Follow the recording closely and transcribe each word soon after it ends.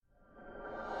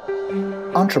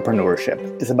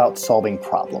Entrepreneurship is about solving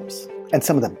problems, and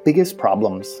some of the biggest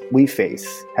problems we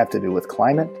face have to do with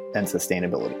climate and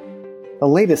sustainability. The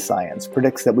latest science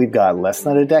predicts that we've got less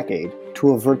than a decade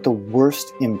to avert the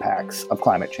worst impacts of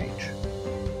climate change.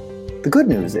 The good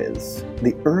news is,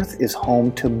 the Earth is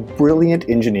home to brilliant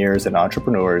engineers and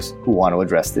entrepreneurs who want to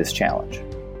address this challenge.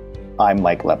 I'm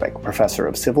Mike Lepic, Professor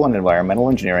of Civil and Environmental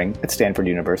Engineering at Stanford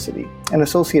University and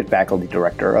Associate Faculty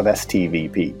Director of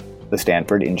STVP, the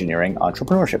Stanford Engineering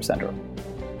Entrepreneurship Center.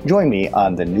 Join me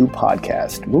on the new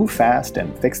podcast, Move Fast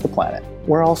and Fix the Planet,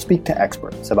 where I'll speak to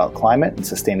experts about climate and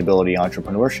sustainability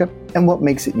entrepreneurship and what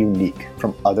makes it unique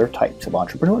from other types of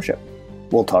entrepreneurship.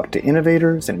 We'll talk to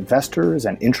innovators, investors,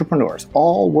 and entrepreneurs,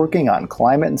 all working on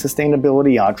climate and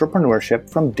sustainability entrepreneurship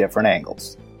from different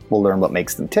angles. We'll learn what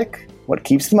makes them tick, what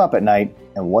keeps them up at night,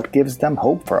 and what gives them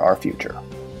hope for our future.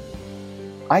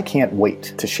 I can't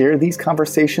wait to share these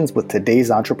conversations with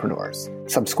today's entrepreneurs.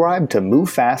 Subscribe to Move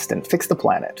Fast and Fix the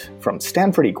Planet from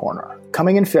Stanford eCorner,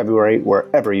 coming in February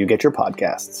wherever you get your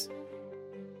podcasts.